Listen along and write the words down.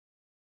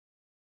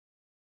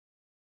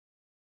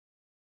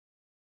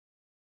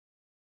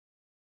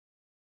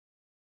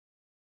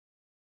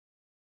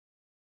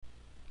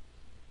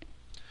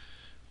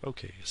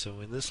Okay,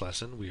 so in this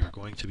lesson we are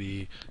going to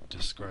be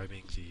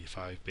describing the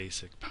 5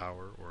 basic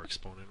power or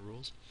exponent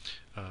rules.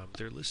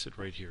 They're listed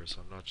right here, so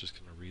I'm not just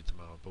going to read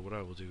them out, but what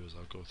I will do is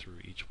I'll go through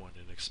each one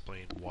and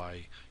explain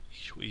why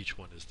each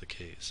one is the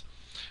case.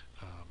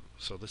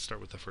 So let's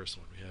start with the first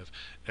one. We have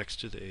x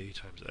to the a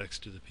times x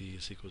to the b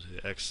is equal to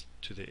the x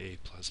to the a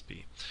plus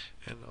b.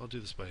 And I'll do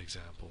this by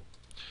example.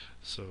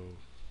 So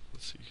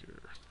let's see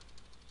here.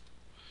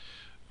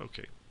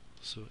 Okay,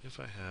 so if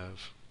I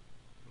have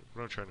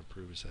what I'm trying to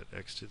prove is that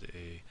x to the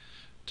a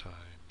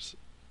times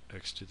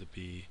x to the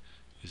b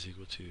is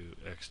equal to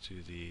x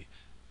to the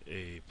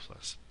a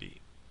plus b.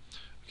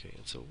 Okay,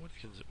 and so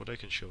what I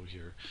can show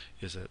here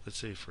is that, let's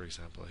say for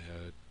example I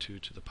had 2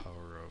 to the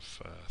power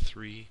of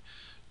 3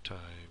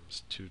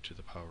 times 2 to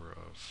the power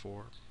of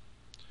 4.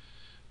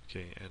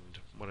 Okay, and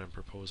what I'm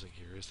proposing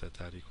here is that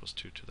that equals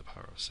 2 to the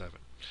power of 7.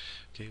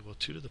 Okay, well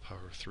 2 to the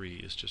power of 3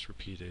 is just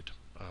repeated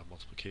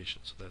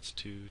multiplication, so that's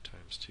 2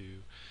 times 2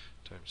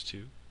 times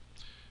 2.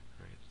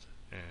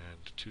 Right,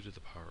 and 2 to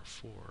the power of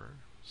 4,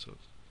 so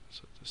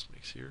that's what this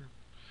makes here.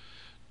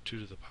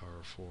 2 to the power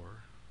of 4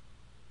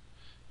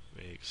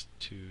 makes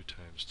 2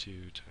 times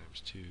 2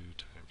 times 2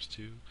 times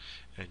 2,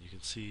 and you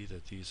can see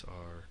that these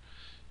are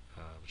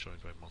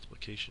joined by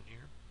multiplication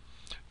here.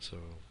 So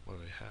what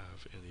I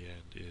have in the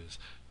end is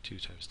 2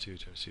 times 2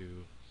 times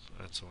 2,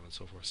 and so on and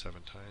so forth,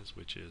 7 times,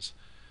 which is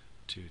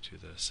 2 to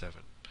the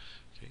 7.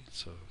 Okay,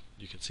 so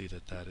you can see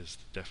that that is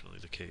definitely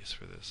the case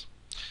for this.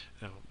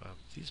 Now,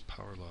 these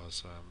power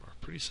laws are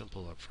pretty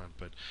simple up front,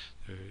 but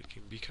they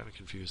can be kind of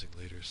confusing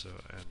later.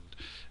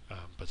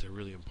 But they're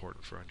really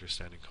important for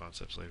understanding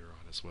concepts later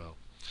on as well.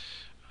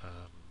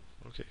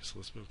 Okay, so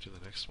let's move to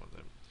the next one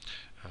then.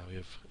 We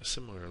have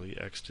similarly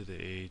x to the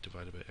a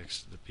divided by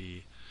x to the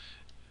b.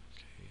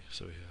 Okay,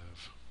 so we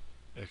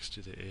have x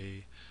to the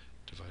a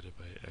divided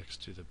by x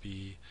to the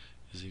b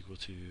is equal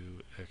to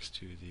x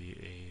to the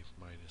a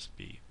minus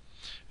b.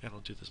 And I'll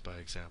do this by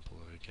example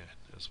again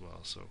as well.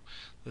 So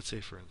let's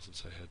say for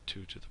instance I had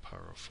 2 to the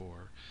power of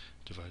 4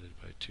 divided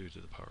by 2 to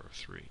the power of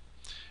 3.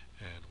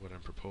 And what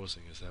I'm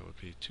proposing is that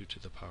would be 2 to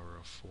the power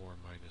of 4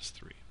 minus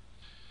 3.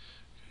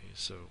 Okay,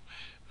 so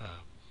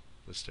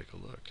let's take a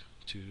look.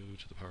 2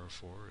 to the power of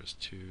 4 is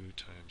 2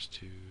 times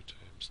 2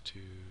 times 2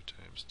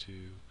 times 2,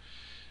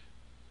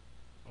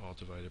 all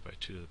divided by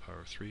 2 to the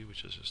power of 3,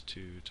 which is just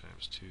 2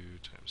 times 2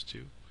 times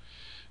 2.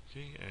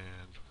 Okay,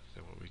 and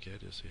then what we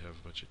get is we have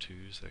a bunch of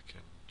 2's that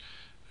can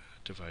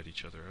divide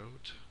each other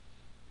out.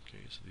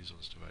 Okay, so these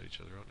ones divide each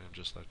other out, and I'm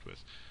just left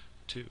with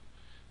 2,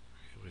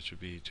 which would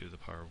be 2 to the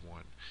power of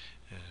 1,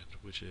 and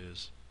which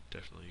is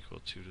definitely equal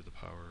to 2 to the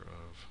power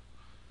of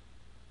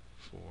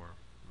 4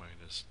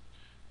 minus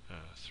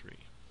 3.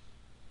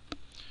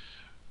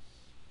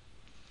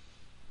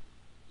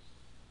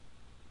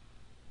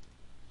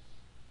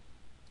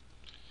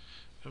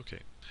 Okay,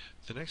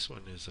 the next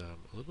one is a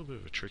little bit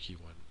of a tricky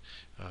one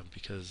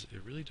because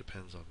it really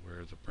depends on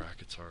where the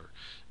brackets are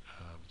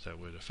that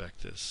would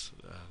affect this,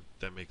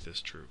 that make this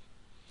true.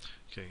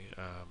 Okay,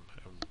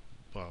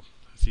 well,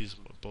 these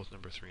both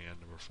number 3 and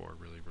number 4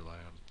 really rely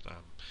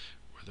on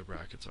where the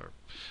brackets are.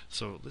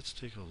 So let's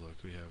take a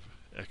look. We have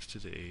x to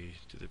the a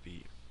to the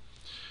b.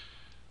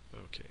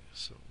 Okay,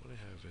 so what I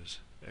have is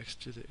x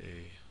to the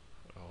a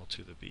all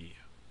to the b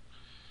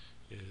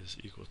is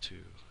equal to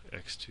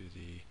x to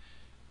the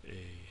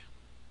a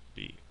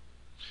b.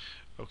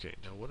 Okay,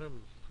 now what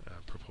I'm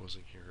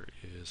proposing here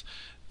is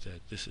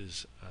that this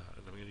is,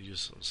 and I'm going to use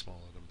some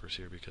small numbers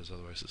here because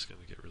otherwise it's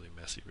going to get really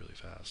messy really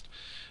fast.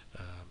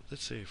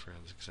 Let's say for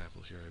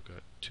example here I've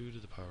got 2 to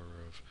the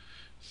power of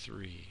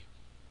 3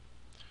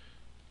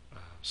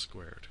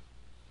 squared.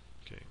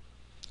 Okay,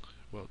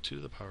 well 2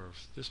 to the power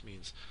of, this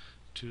means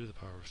 2 to the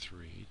power of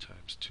 3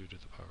 times 2 to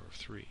the power of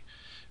 3,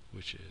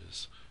 which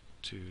is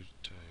 2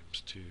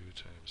 times 2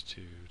 times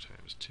 2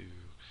 times 2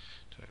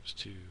 times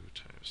 2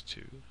 times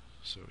 2.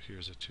 So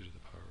here's a 2 to the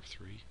power of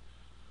 3,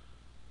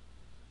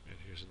 and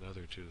here's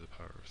another 2 to the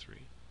power of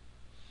 3,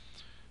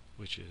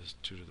 which is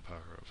 2 to the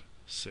power of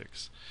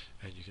 6.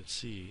 And you can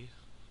see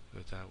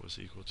that that was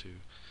equal to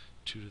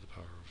 2 to the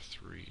power of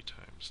 3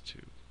 times 2.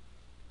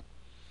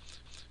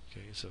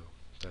 Okay, so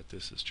that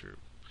this is true.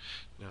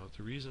 Now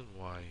the reason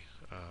why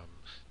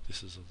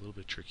this is a little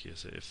bit tricky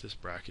is that if this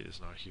bracket is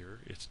not here,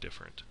 it's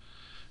different.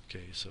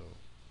 Okay, so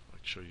I'll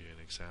show you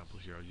an example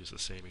here. I'll use the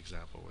same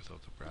example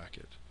without the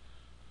bracket.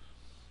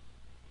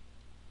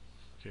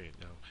 Okay,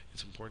 now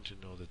it's important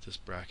to know that this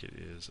bracket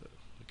is,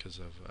 because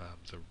of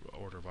the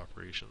order of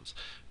operations,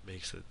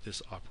 makes that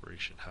this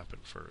operation happen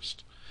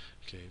first.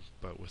 Okay,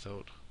 but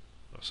without,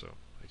 so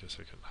I guess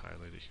I can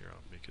highlight it here.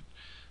 I'll make it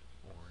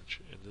orange.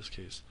 In this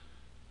case,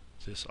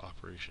 this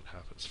operation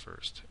happens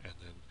first, and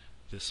then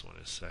this one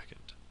is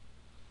second.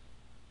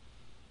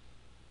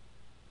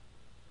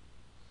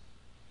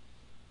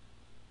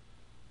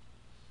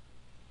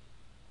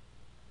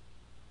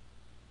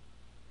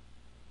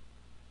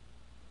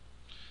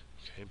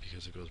 Okay,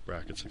 because it goes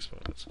brackets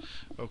exponents.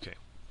 Okay,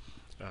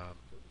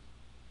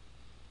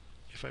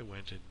 if I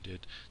went and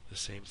did the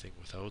same thing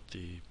without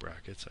the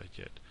brackets, I'd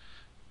get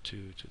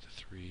 2 to the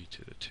 3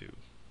 to the 2.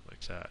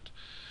 like that.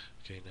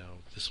 Okay, now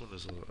this one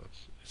is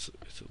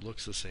it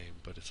looks the same,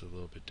 but it's a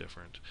little bit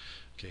different.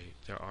 Okay,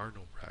 there are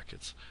no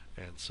brackets,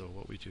 and so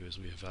what we do is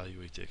we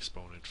evaluate the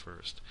exponent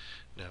first.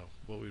 Now,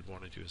 what we'd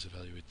want to do is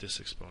evaluate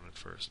this exponent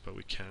first, but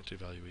we can't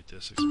evaluate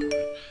this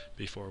exponent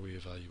before we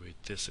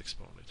evaluate this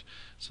exponent.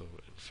 So,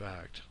 in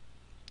fact,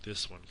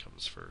 this one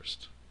comes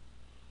first.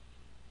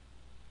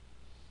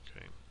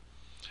 Okay,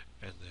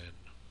 and then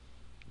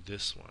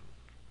this one,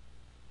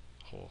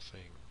 whole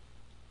thing,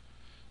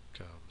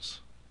 comes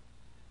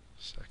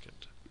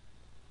second.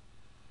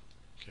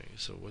 Okay,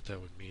 so what that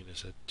would mean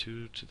is that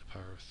 2 to the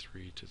power of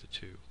 3 to the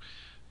 2.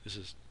 This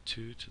is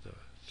 2 to the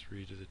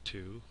 3 to the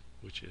 2,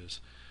 which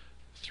is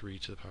 3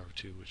 to the power of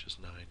 2, which is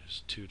 9,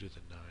 is 2 to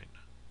the 9.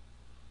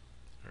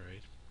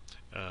 Alright?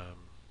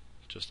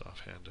 Just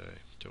offhand, I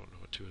don't know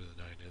what 2 to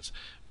the 9 is,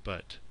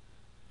 but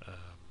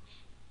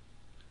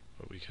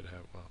what we could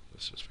have, well,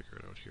 let's just figure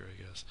it out here,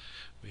 I guess.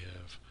 We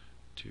have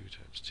 2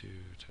 times 2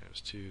 times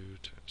 2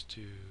 times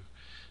 2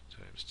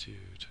 times 2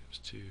 times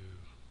 2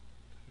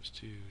 times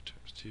 2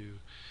 times 2,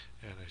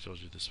 and I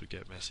told you this would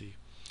get messy.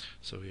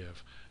 So we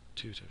have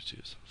 2 times 2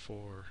 is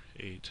 4,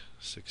 8,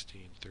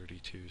 16,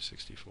 32,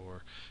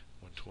 64,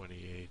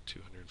 128,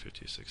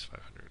 256,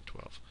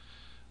 512.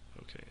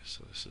 Okay,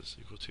 so this is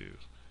equal to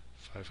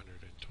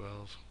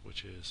 512,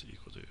 which is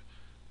equal to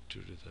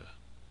 2 to the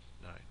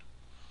 9.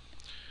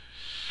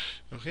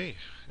 Okay,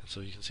 and so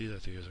you can see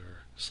that these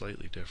are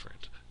slightly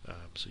different.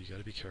 So you got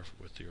to be careful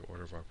with your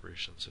order of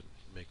operations and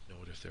make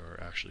note if there are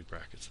actually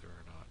brackets there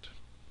or not.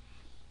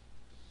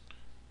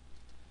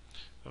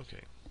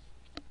 Okay,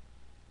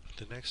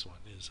 the next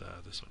one is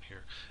this one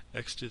here,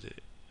 x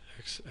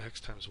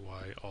times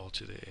y all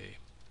to the a.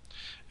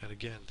 And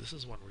again, this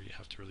is one where you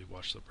have to really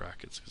watch the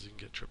brackets because you can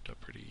get tripped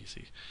up pretty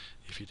easy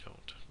if you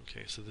don't.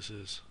 Okay, so this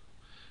is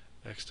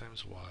x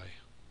times y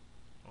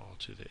all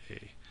to the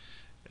a,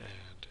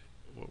 and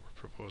what we're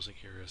proposing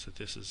here is that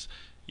this is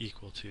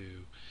equal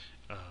to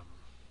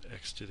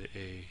x to the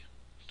a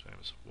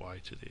times y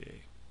to the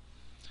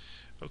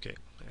a. Okay,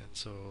 and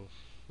so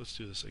let's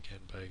do this again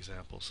by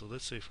example. So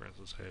let's say, for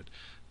instance, I had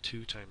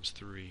 2 times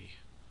 3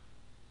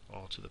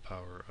 all to the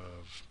power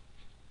of,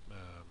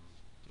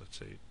 let's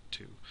say,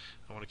 2.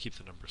 I want to keep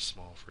the numbers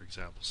small for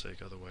example's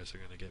sake, otherwise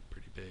they're going to get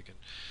pretty big,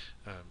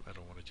 and I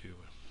don't want to do,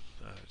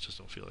 just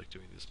don't feel like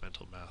doing this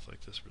mental math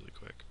like this really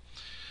quick.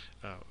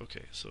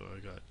 Okay, so I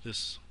got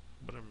this.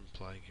 What I'm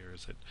implying here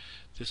is that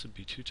this would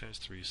be 2 times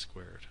 3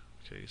 squared.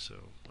 Okay, so,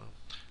 well,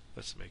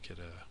 let's make it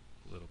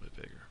a little bit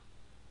bigger.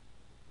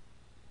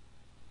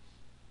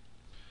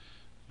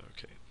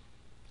 Okay,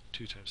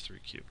 2 times 3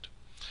 cubed.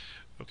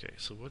 Okay,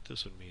 so what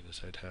this would mean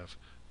is I'd have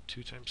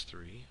 2 times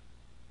 3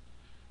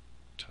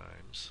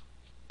 times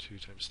 2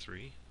 times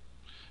 3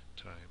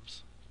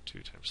 times 2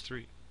 times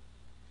 3.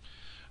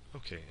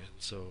 Okay, and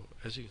so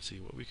as you can see,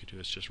 what we could do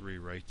is just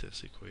rewrite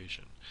this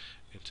equation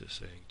into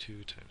saying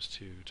 2 times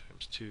 2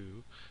 times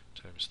 2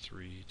 times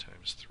 3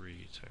 times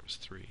 3 times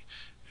 3.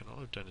 And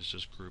all I've done is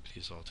just group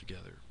these all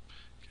together.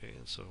 Okay,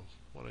 and so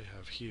what I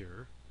have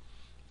here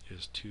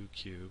is 2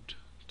 cubed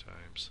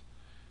times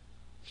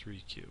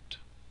 3 cubed.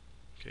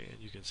 Okay,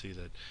 and you can see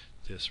that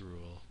this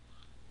rule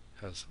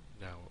has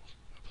now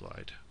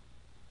applied.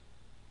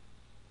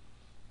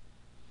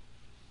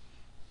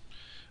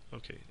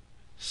 Okay,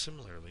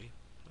 similarly,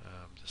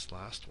 this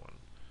last one,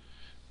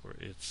 where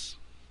it's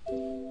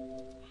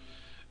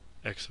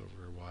x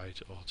over y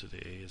to all to the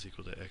a is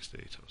equal to x to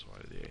the a times y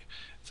to the a.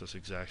 It's this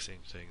exact same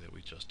thing that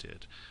we just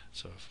did.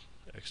 So if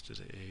x to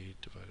the a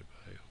divided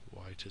by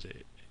y to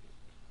the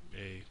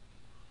a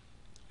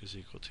is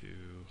equal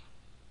to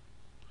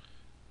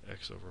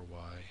x over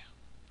y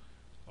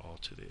all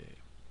to the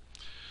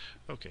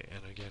a. Okay,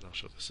 and again I'll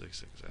show this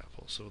as an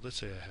example. So let's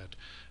say I had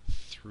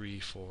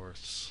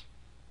 3/4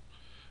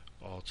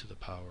 all to the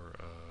power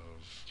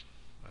of,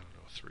 I don't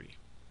know, 3.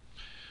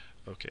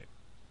 Okay,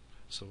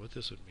 so what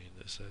this would mean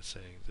is that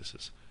saying this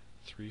is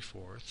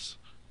 3/4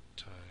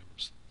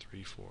 times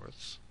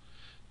 3/4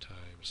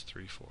 times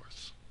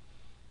 3/4.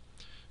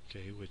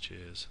 Okay, which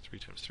is 3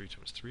 times 3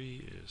 times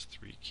 3 is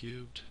 3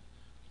 cubed,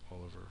 all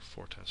over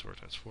 4 times 4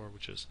 times 4,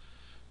 which is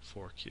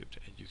 4 cubed.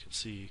 And you can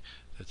see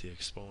that the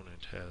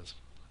exponent has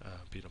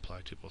been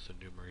applied to both the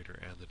numerator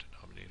and the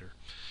denominator.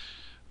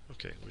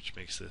 Okay, which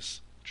makes this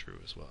true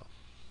as well.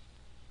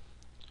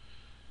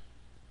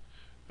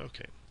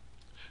 Okay,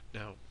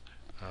 now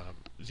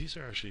these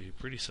are actually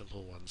pretty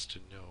simple ones to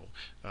know,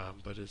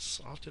 but it's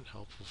often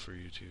helpful for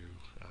you to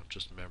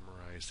just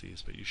memorize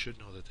these, but you should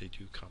know that they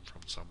do come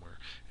from somewhere,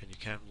 and you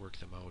can work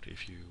them out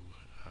if you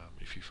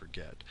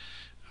forget.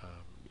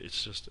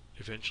 It's just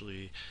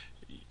eventually,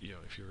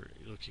 if you're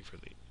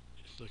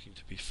looking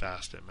to be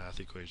fast at math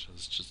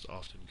equations, it's just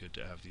often good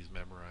to have these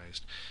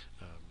memorized,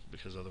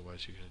 because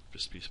otherwise you're going to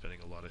just be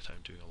spending a lot of time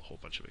doing a whole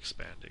bunch of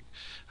expanding.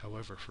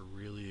 However, for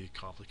really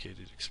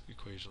complicated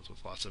equations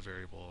with lots of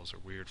variables or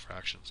weird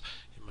fractions,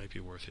 it might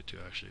be worth it to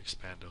actually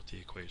expand out the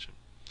equation.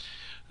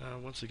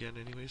 Once again,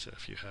 anyways,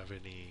 if you have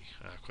any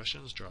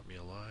questions, drop me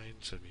a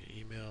line, send me an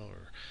email,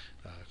 or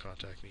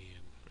contact me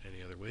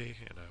any other way,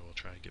 and I will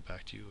try and get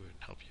back to you and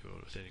help you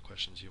out with any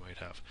questions you might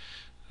have.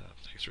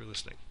 Thanks for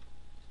listening.